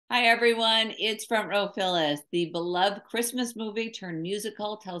Hi, everyone. It's Front Row Phyllis. The beloved Christmas movie turned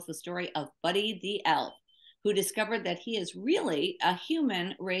musical tells the story of Buddy the Elf, who discovered that he is really a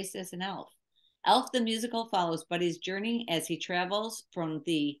human raised as an elf. Elf the musical follows Buddy's journey as he travels from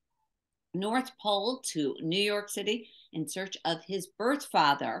the North Pole to New York City in search of his birth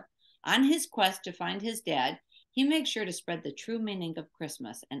father. On his quest to find his dad, he makes sure to spread the true meaning of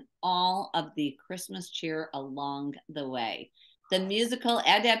Christmas and all of the Christmas cheer along the way. The musical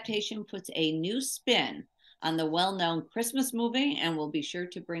adaptation puts a new spin on the well-known Christmas movie and will be sure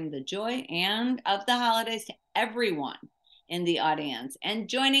to bring the joy and of the holidays to everyone in the audience. And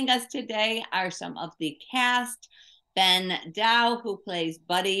joining us today are some of the cast: Ben Dow, who plays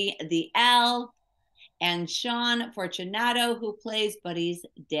Buddy the Elf, and Sean Fortunato, who plays Buddy's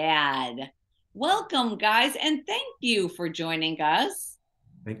dad. Welcome, guys, and thank you for joining us.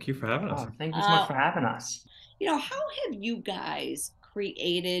 Thank you for having us. Oh, thank you so much Uh, for having us. how have you guys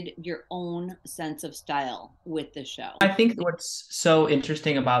created your own sense of style with the show? I think what's so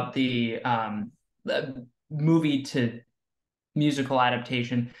interesting about the movie to musical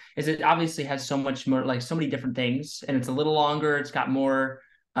adaptation is it obviously has so much more, like so many different things, and it's a little longer. It's got more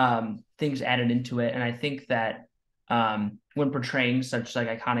things added into it, and I think that when portraying such like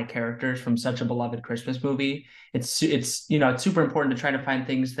iconic characters from such a beloved Christmas movie, it's super important to try to find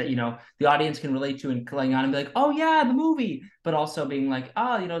things that the audience can relate to and cling on and be like, oh yeah, the movie, but also being like,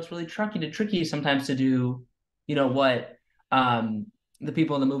 oh, it's really tricky sometimes to do, what the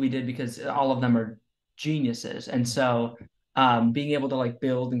people in the movie did, because all of them are geniuses, and so being able to like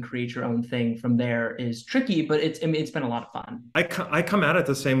build and create your own thing from there is tricky, but it's been a lot of fun. I come at it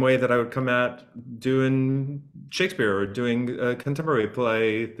the same way that I would come at doing Shakespeare or doing a contemporary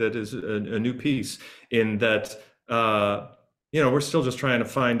play that is a new piece, in that, we're still just trying to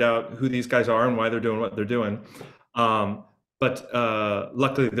find out who these guys are and why they're doing what they're doing. But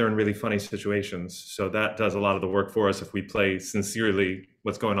luckily, they're in really funny situations. So that does a lot of the work for us if we play sincerely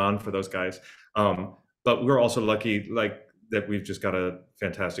what's going on for those guys. But we're also lucky, like, that we've just got a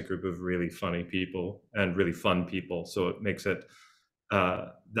fantastic group of really funny people and really fun people. So it makes it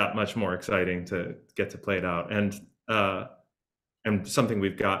that much more exciting to get to play it out. And something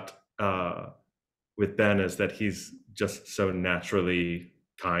we've got with Ben is that he's just so naturally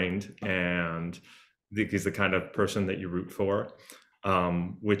kind, and he's the kind of person that you root for,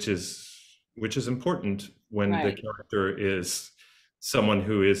 which is important when the Right. character is someone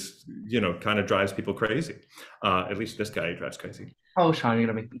who is, kind of drives people crazy. At least this guy drives crazy. Oh, Sean, you're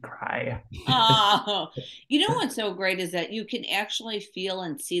gonna make me cry. Oh, what's so great is that you can actually feel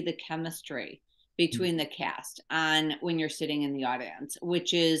and see the chemistry between the cast on when you're sitting in the audience,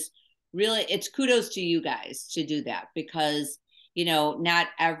 which is really, it's kudos to you guys to do that, because not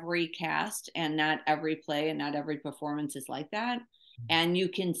every cast and not every play and not every performance is like that. And you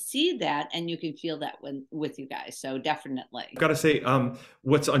can see that and you can feel that with you guys. So definitely. I've got to say,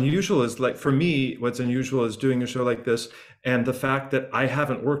 what's unusual is, like, for me, what's unusual is doing a show like this, and the fact that I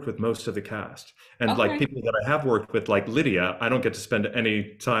haven't worked with most of the cast, and like Okay. people that I have worked with, like Lydia, I don't get to spend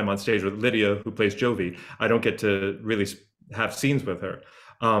any time on stage with Lydia, who plays Jovi. I don't get to really have scenes with her.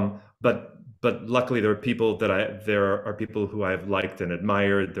 But luckily, there are people who I've liked and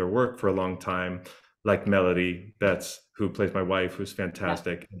admired their work for a long time, like Melody Betts, who plays my wife, who's Yep.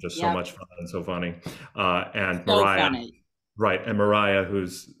 fantastic and just so Yep. much fun and so funny. And So Mariah, funny. right, and Mariah,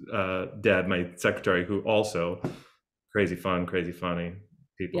 who's dad, my secretary, who also crazy fun, crazy funny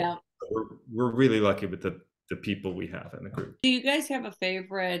Yeah. people. We're really lucky with the people we have in the group. Do you guys have a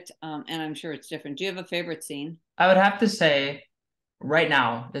favorite? And I'm sure it's different. Do you have a favorite scene? I would have to say right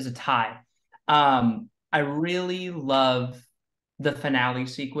now there's a tie. I really love the finale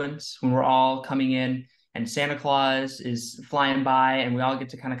sequence when we're all coming in and Santa Claus is flying by and we all get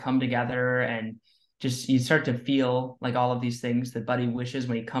to kind of come together, and just you start to feel like all of these things that Buddy wishes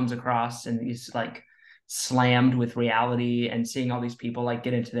when he comes across and he's like slammed with reality, and seeing all these people like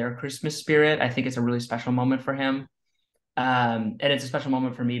get into their Christmas spirit. I think it's a really special moment for him. And it's a special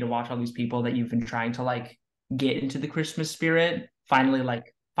moment for me to watch all these people that you've been trying to like get into the Christmas spirit finally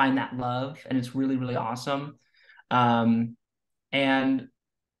like find that love, and it's really really awesome. Um, and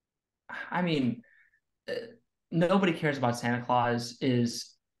I mean, uh, nobody cares about Santa Claus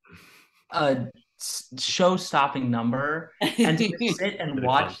is a show-stopping number, and to just sit and Really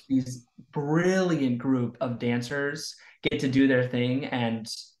fun. watch these brilliant group of dancers get to do their thing and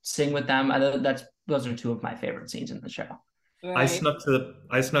sing with them, those are two of my favorite scenes in the show. Right. I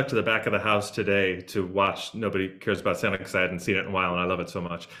snuck to the back of the house today to watch Nobody Cares About Santa, because I hadn't seen it in a while and I love it so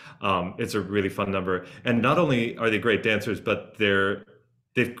much. It's a really fun number, and not only are they great dancers, but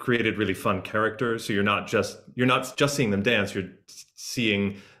they've created really fun characters. So you're not just seeing them dance; you're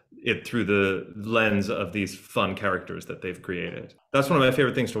seeing it through the lens of these fun characters that they've created. That's one of my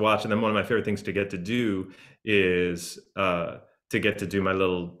favorite things to watch. And then one of my favorite things to get to do is to get to do my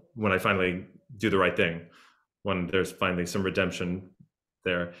little, when I finally do the right thing, when there's finally some redemption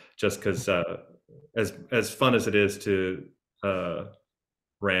there, just because as fun as it is to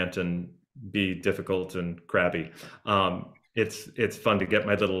rant and be difficult and crabby, it's fun to get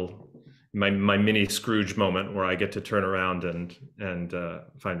my mini Scrooge moment where I get to turn around and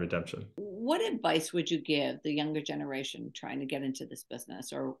find redemption. What advice would you give the younger generation trying to get into this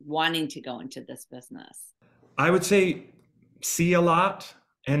business or wanting to go into this business? I would say see a lot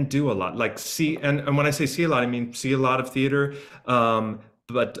and do a lot. Like see, and when I say see a lot, I mean see a lot of theater, and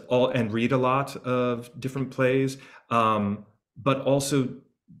read a lot of different plays, but also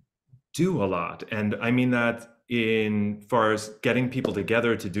do a lot. And I mean that in far as getting people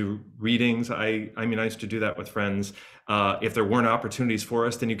together to do readings. I mean, I used to do that with friends. If there weren't opportunities for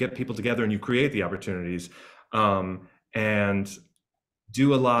us, then you get people together and you create the opportunities. And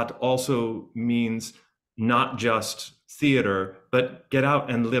do a lot also means not just theater, but get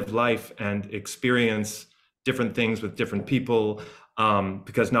out and live life and experience different things with different people.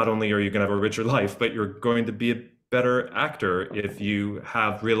 Because not only are you going to have a richer life, but you're going to be a better actor if you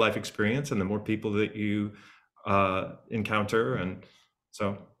have real life experience and the more people that you encounter. And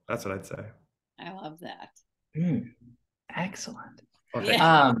so that's what I'd say. I love that. Excellent. Okay.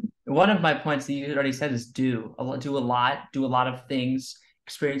 One of my points that you already said is do a lot of things,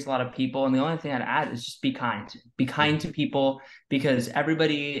 experience a lot of people. And the only thing I'd add is just be kind. Be kind to people, because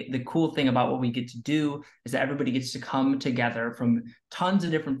the cool thing about what we get to do is that everybody gets to come together from tons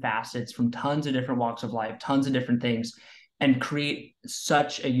of different facets, from tons of different walks of life, tons of different things, and create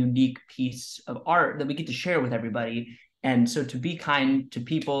such a unique piece of art that we get to share with everybody. And so to be kind to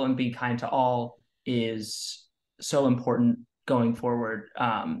people and be kind to all is so important going forward.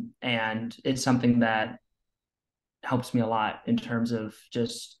 And it's something that helps me a lot in terms of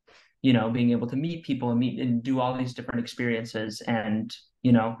just, being able to meet people and meet and do all these different experiences. And,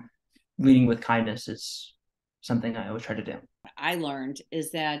 leading with kindness is something I always try to do. I learned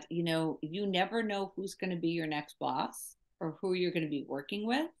is that, you never know who's going to be your next boss or who you're going to be working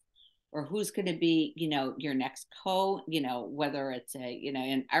with or who's going to be, your next whether it's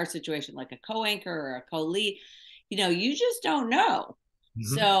in our situation, like a co-anchor or a co-lead, you just don't know.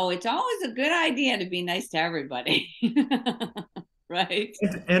 Mm-hmm. So it's always a good idea to be nice to everybody. Right.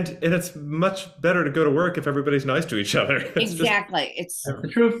 And it's much better to go to work if everybody's nice to each other. Exactly. It's the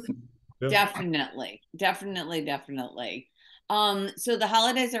truth. Definitely. So the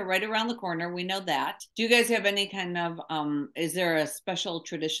holidays are right around the corner. We know that. Do you guys have any kind of, is there a special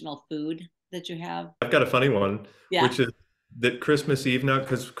traditional food that you have? I've got a funny one, which is that Christmas Eve now,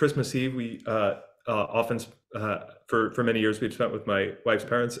 because Christmas Eve, we often, for many years, we've spent with my wife's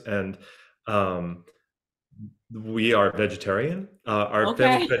parents, and we are vegetarian. Our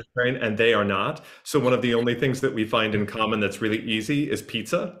family's vegetarian, and they are not. So one of the only things that we find in common that's really easy is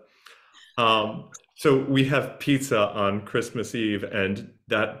pizza. So we have pizza on Christmas Eve, and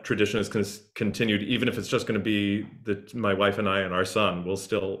that tradition is continued. Even if it's just going to be my wife and I and our son, we'll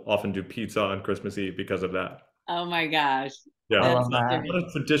still often do pizza on Christmas Eve because of that. Oh my gosh. Yeah, I love that. What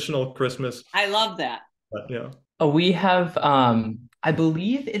a traditional Christmas. I love that. Yeah. Oh, we have, I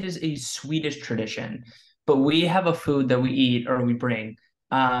believe it is a Swedish tradition, but we have a food that we eat or we bring.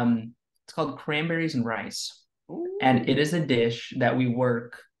 It's called cranberries and rice. Ooh. And it is a dish that we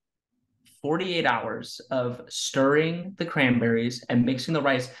work 48 hours of stirring the cranberries and mixing the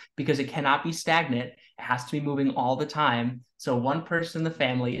rice, because it cannot be stagnant. It has to be moving all the time. So one person in the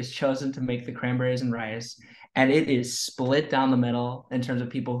family is chosen to make the cranberries and rice, and it is split down the middle in terms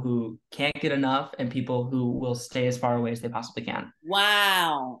of people who can't get enough and people who will stay as far away as they possibly can.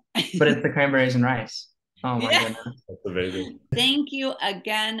 Wow. But it's the cranberries and rice. Oh my goodness. That's amazing. Thank you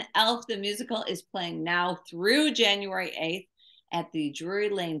again. Elf the Musical is playing now through January 8th at the Drury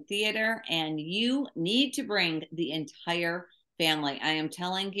Lane Theater, and you need to bring the entire family. I am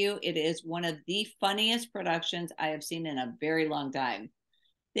telling you, it is one of the funniest productions I have seen in a very long time.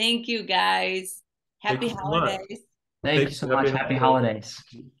 Thank you, guys. Happy holidays. Thank you so much. Happy holidays.